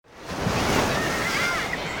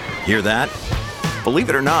Hear that?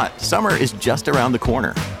 Believe it or not, summer is just around the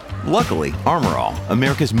corner. Luckily, Armor All,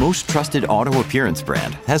 America's most trusted auto appearance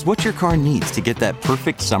brand, has what your car needs to get that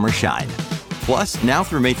perfect summer shine. Plus, now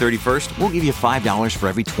through May 31st, we'll give you $5 for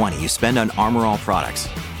every $20 you spend on Armor All products.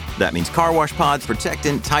 That means car wash pods,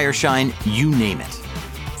 protectant, tire shine, you name it.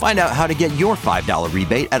 Find out how to get your $5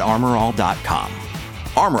 rebate at armorall.com.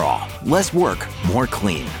 Armor All, less work, more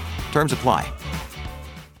clean. Terms apply.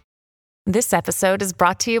 This episode is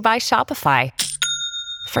brought to you by Shopify.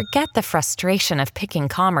 Forget the frustration of picking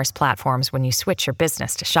commerce platforms when you switch your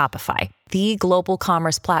business to Shopify, the global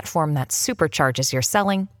commerce platform that supercharges your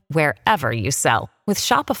selling wherever you sell. With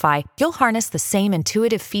Shopify, you'll harness the same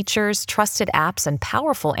intuitive features, trusted apps, and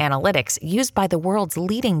powerful analytics used by the world's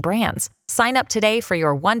leading brands. Sign up today for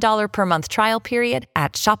your $1 per month trial period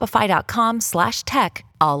at shopify.com/tech,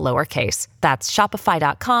 all lowercase. That's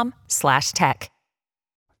shopify.com/tech.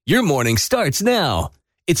 Your morning starts now.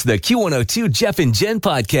 It's the Q102 Jeff and Jen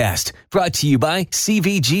podcast, brought to you by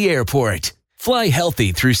CVG Airport. Fly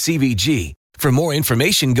healthy through CVG. For more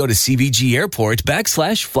information, go to CVG Airport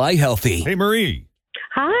 /fly healthy. Hey, Marie.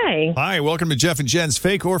 Hi. Hi, welcome to Jeff and Jen's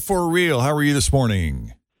Fake or For Real. How are you this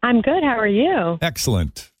morning? I'm good. How are you?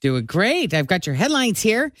 Excellent. Doing great. I've got your headlines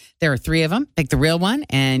here. There are 3 of them. Pick the real one,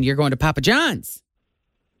 and you're going to Papa John's.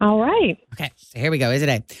 All right. Okay, so here we go. Is it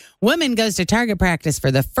A? Woman goes to target practice for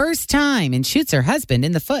the first time and shoots her husband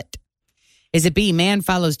in the foot. Is it B? Man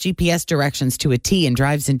follows GPS directions to a T and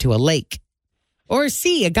drives into a lake. Or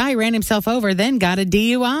C? A guy ran himself over, then got a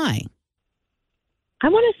DUI. I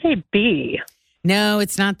want to say B. No,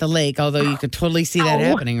 it's not the lake, although you could totally see that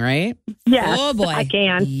happening, right? Yes, Oh, boy. I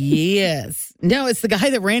can. Yes. No, it's the guy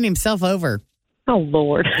that ran himself over. Oh,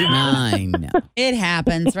 Lord. I know. It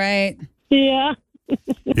happens, right? Yeah.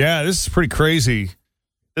 Yeah, this is pretty crazy.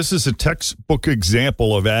 This is a textbook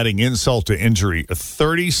example of adding insult to injury. A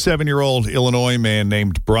 37-year-old Illinois man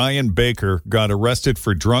named Brian Baker got arrested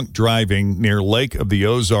for drunk driving near Lake of the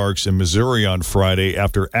Ozarks in Missouri on Friday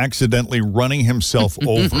after accidentally running himself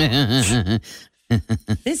over.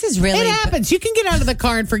 This is really It happens. You can get out of the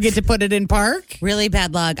car and forget to put it in park. really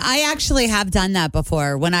bad luck. I actually have done that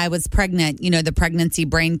before when I was pregnant. You know, the pregnancy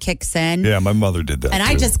brain kicks in. Yeah, my mother did that, And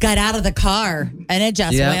I too. just got out of the car and it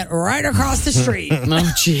just Yep. went right across the street. Oh,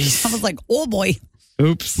 jeez. I was like, oh boy.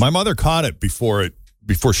 Oops. My mother caught it before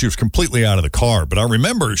she was completely out of the car. But I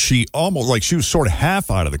remember she was sort of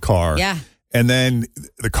half out of the car. Yeah. And then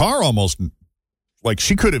the car almost,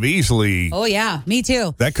 she could have easily, Oh, yeah. Me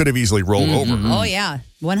too. that could have easily rolled over her. Oh, yeah.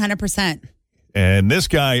 100%. And this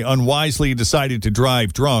guy unwisely decided to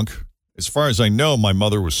drive drunk. As far as I know, my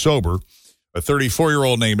mother was sober. A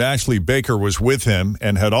 34-year-old named Ashley Baker was with him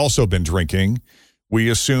and had also been drinking. We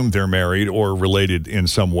assumed they're married or related in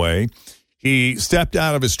some way. He stepped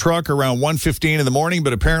out of his truck around 1:15 in the morning,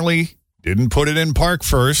 but apparently didn't put it in park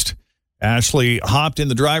first. Ashley hopped in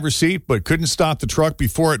the driver's seat, but couldn't stop the truck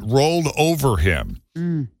before it rolled over him.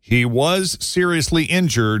 He was seriously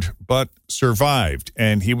injured, but survived.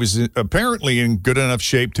 And he was apparently in good enough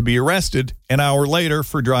shape to be arrested an hour later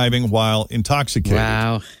for driving while intoxicated.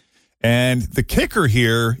 Wow. And the kicker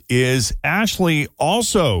here is Ashley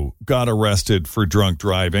also got arrested for drunk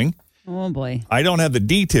driving. Oh, boy. I don't have the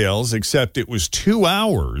details, except it was 2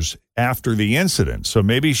 hours after the incident. So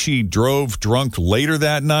maybe she drove drunk later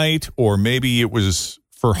that night, or maybe it was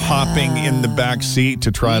for hopping in the back seat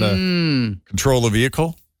to try to control the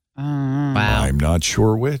vehicle. Wow. I'm not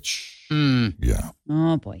sure which. Mm. Yeah.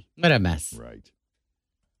 Oh, boy. What a mess. Right.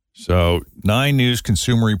 So 9 News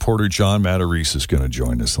consumer reporter John Matarese is going to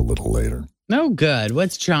join us a little later. Oh, good.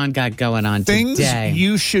 What's John got going on Things today?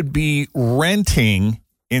 you should be renting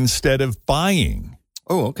instead of buying.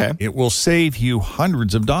 Oh, okay. It will save you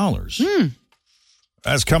hundreds of dollars.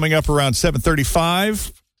 That's coming up around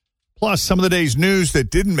 7:35. Plus, some of the day's news that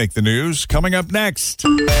didn't make the news coming up next.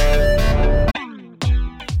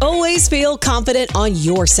 Always feel confident on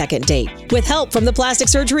your second date. With help from the Plastic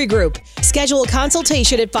Surgery Group. Schedule a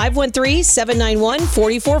consultation at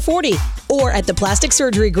 513-791-4440 or at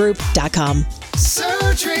theplasticsurgerygroup.com.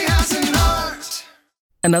 Surgery has an art.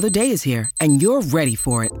 Another day is here, and you're ready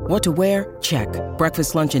for it. What to wear? Check.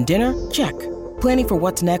 Breakfast, lunch, and dinner? Check. Planning for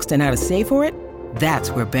what's next and how to save for it? That's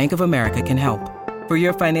where Bank of America can help. For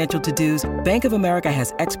your financial to-dos, Bank of America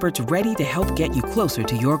has experts ready to help get you closer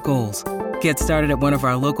to your goals. Get started at one of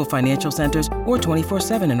our local financial centers or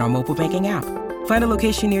 24/7 in our mobile banking app. Find a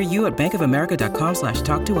location near you at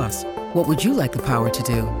bankofamerica.com/talktous. What would you like the power to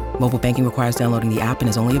do? Mobile banking requires downloading the app and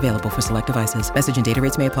is only available for select devices. Message and data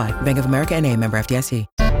rates may apply. Bank of America NA, member FDIC.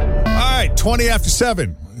 All right, 20 after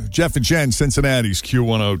 7. Jeff and Jen, Cincinnati's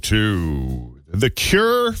Q102. The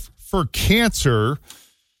cure for cancer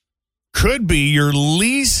could be your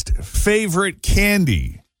least favorite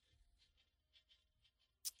candy.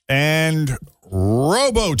 And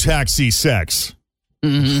robo-taxi sex.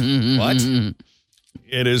 What?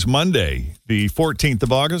 It is Monday, the 14th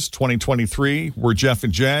of August, 2023. We're Jeff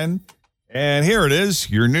and Jen. And here it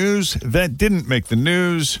is, your news that didn't make the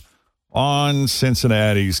news on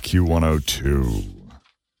Cincinnati's Q102.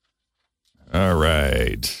 All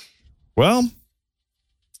right. Well,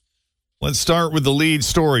 let's start with the lead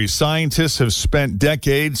story. Scientists have spent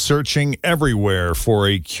decades searching everywhere for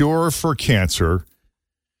a cure for cancer.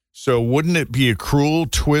 So wouldn't it be a cruel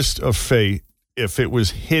twist of fate if it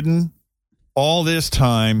was hidden all this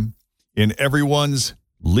time in everyone's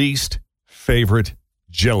least favorite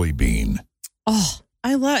jelly bean? Oh,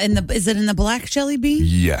 I love. Is it in the black jelly bean?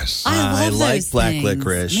 Yes. I love like those black things.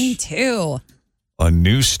 licorice. Me too. A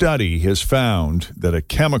new study has found that a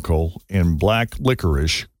chemical in black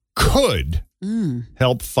licorice could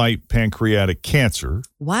help fight pancreatic cancer,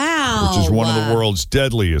 Wow. which is one of the world's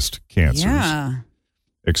deadliest cancers. Yeah.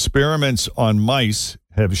 Experiments on mice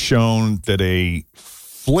have shown that a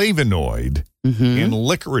flavonoid in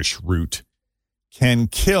licorice root can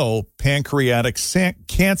kill pancreatic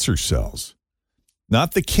cancer cells.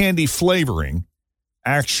 Not the candy flavoring,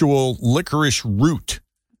 actual licorice root,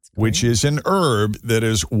 which is an herb that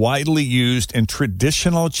is widely used in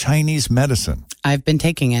traditional Chinese medicine. I've been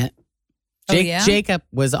taking it. Oh, yeah? Jacob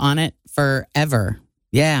was on it forever.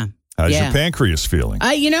 Yeah. How's your pancreas feeling?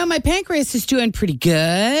 My pancreas is doing pretty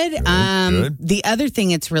good. Good. The other thing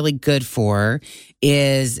it's really good for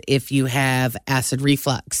is if you have acid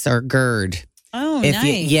reflux or GERD. Oh, If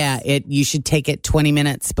nice. you should take it 20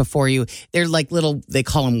 minutes before they're like little, they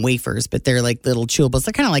call them wafers, but they're like little chewables.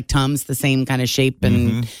 They're kind of like Tums, the same kind of shape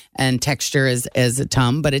and texture as a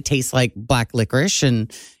Tum, but it tastes like black licorice,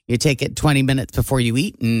 and you take it 20 minutes before you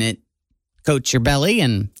eat, and it coats your belly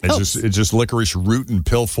and helps. It's just licorice root in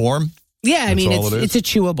pill form? Yeah, I mean, That's all it it's a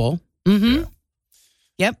chewable. Mm-hmm.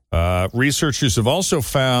 Yeah. Yep. Researchers have also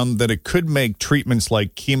found that it could make treatments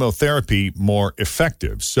like chemotherapy more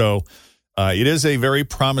effective. So it is a very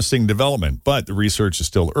promising development, but the research is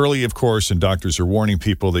still early, of course, and doctors are warning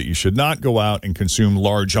people that you should not go out and consume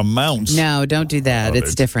large amounts. No, don't do that.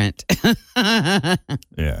 It's different. Yeah.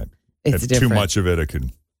 It's If different. too much of it, it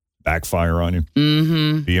could backfire on you.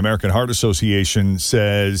 Mm-hmm. The American Heart Association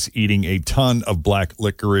says eating a ton of black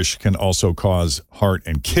licorice can also cause heart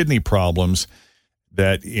and kidney problems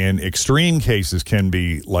that in extreme cases can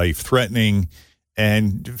be life-threatening.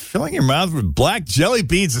 And filling your mouth with black jelly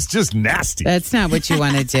beans is just nasty. That's not what you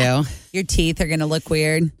want to do. Your teeth are going to look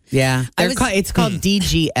weird. Yeah. It's called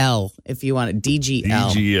DGL, if you want it.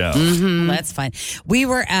 DGL. DGL. Mm-hmm. Well, that's fine. We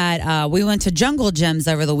went to Jungle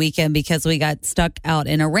Gyms over the weekend because we got stuck out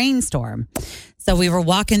in a rainstorm. So we were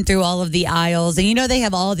walking through all of the aisles, and they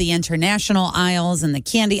have all the international aisles and the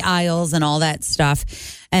candy aisles and all that stuff.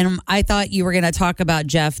 And I thought you were going to talk about,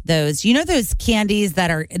 Jeff, those candies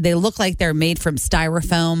they look like they're made from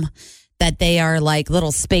styrofoam, that they are like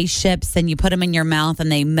little spaceships, and you put them in your mouth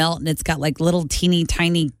and they melt, and it's got like little teeny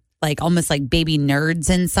tiny, like almost like baby nerds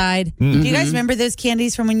inside. Do you guys remember those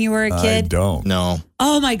candies from when you were a kid? I don't. No.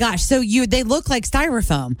 Oh my gosh. So they look like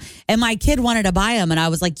styrofoam. And my kid wanted to buy them. And I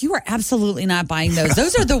was like, you are absolutely not buying those.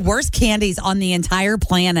 Those are the worst candies on the entire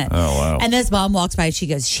planet. Oh, wow. And this mom walks by. She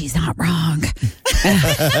goes, she's not wrong.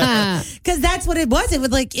 Because that's what it was. It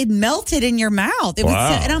was like, it melted in your mouth. And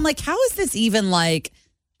I'm like, how is this even like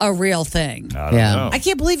a real thing? I don't know. I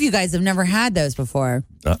can't believe you guys have never had those before.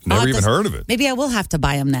 Never even heard of it. Maybe I will have to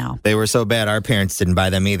buy them now. They were so bad, our parents didn't buy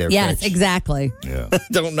them either. Yes, Fritz. exactly. Yeah.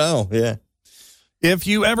 Don't know. Yeah. If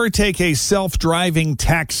you ever take a self-driving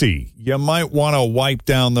taxi, you might want to wipe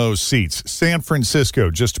down those seats. San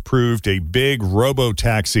Francisco just approved a big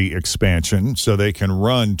robo-taxi expansion so they can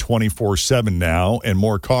run 24/7 now, and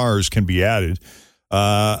more cars can be added.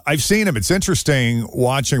 I've seen them. It's interesting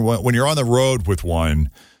watching when you're on the road with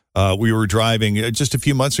one. We were driving just a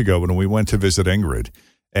few months ago when we went to visit Ingrid.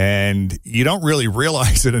 And you don't really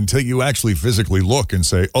realize it until you actually physically look and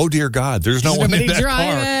say, "Oh dear God, there's no one in that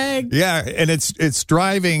driving. car." Yeah, and it's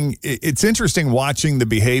driving. It's interesting watching the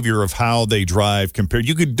behavior of how they drive compared.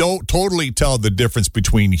 You could totally tell the difference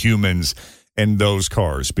between humans and those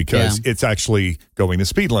cars because it's actually going the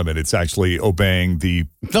speed limit. It's actually obeying the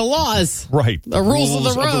laws, right? The rules of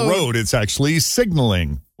the road. It's actually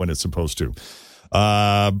signaling when it's supposed to.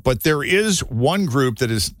 But there is one group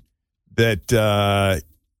that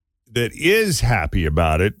is happy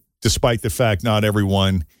about it, despite the fact not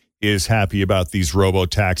everyone is happy about these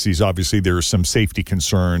robo-taxis. Obviously, there are some safety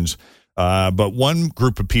concerns. But one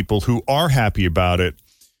group of people who are happy about it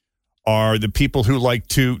are the people who like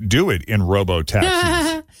to do it in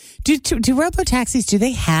robo-taxis. Do robo-taxis, do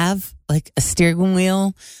they have like a steering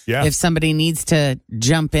wheel? Yeah. If somebody needs to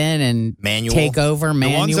jump in and take over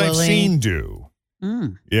manually? The ones I've seen do.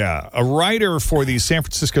 Mm. Yeah. A writer for the San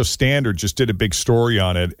Francisco Standard just did a big story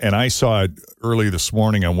on it, and I saw it early this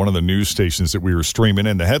morning on one of the news stations that we were streaming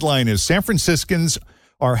in. The headline is, San Franciscans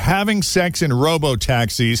are having sex in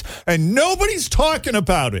robo-taxis, and nobody's talking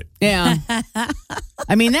about it. Yeah.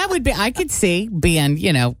 I mean, that would be, I could see being,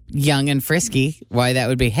 young and frisky, why that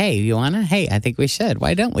would be, hey, you want to? Hey, I think we should.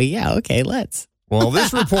 Why don't we? Yeah, okay, let's. Well,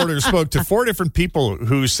 this reporter spoke to 4 different people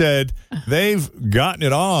who said they've gotten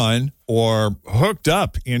it on or hooked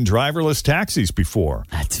up in driverless taxis before.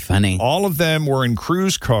 That's funny. All of them were in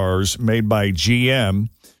cruise cars made by GM.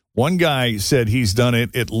 One guy said he's done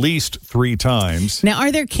it at least 3 times. Now,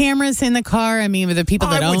 are there cameras in the car? I mean, the people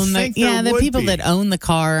that own the people that own the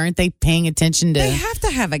car, aren't they paying attention to? They have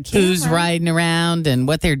to have a camera. Who's riding around and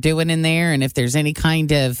what they're doing in there, and if there's any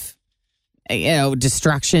kind of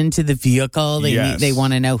destruction to the vehicle, they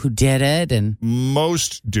want to know who did it. And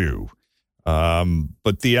most do.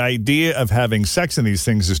 But the idea of having sex in these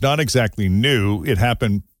things is not exactly new. It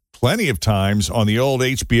happened plenty of times on the old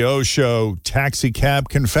HBO show Taxi Cab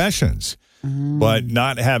Confessions. But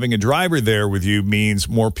not having a driver there with you means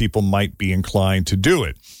more people might be inclined to do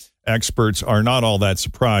it. Experts are not all that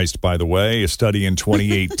surprised, by the way. A study in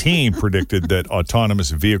 2018 predicted that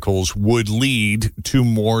autonomous vehicles would lead to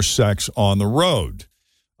more sex on the road.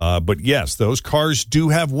 But yes, those cars do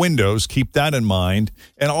have windows. Keep that in mind.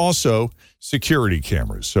 And also security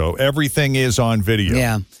cameras. So everything is on video.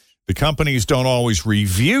 Yeah. The companies don't always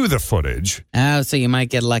review the footage. Oh, so you might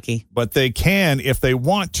get lucky. But they can if they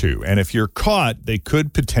want to. And if you're caught, they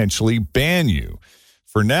could potentially ban you.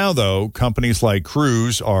 For now, though, companies like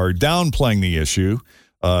Cruise are downplaying the issue.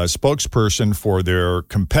 A spokesperson for their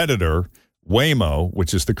competitor, Waymo,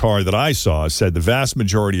 which is the car that I saw, said the vast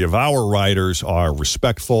majority of our riders are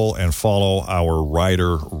respectful and follow our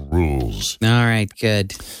rider rules. All right,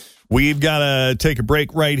 good. We've got to take a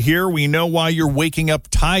break right here. We know why you're waking up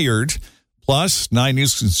tired. Plus, 9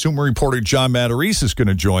 News consumer reporter John Matarese is going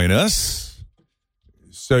to join us.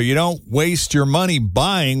 So you don't waste your money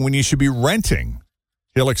buying when you should be renting.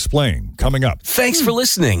 He'll explain. Coming up. Thanks for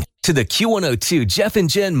listening to the Q102 Jeff and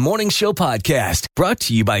Jen Morning Show podcast, brought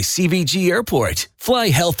to you by CVG Airport. Fly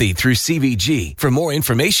healthy through CVG. For more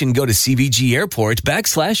information, go to CVG Airport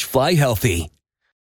 /fly healthy.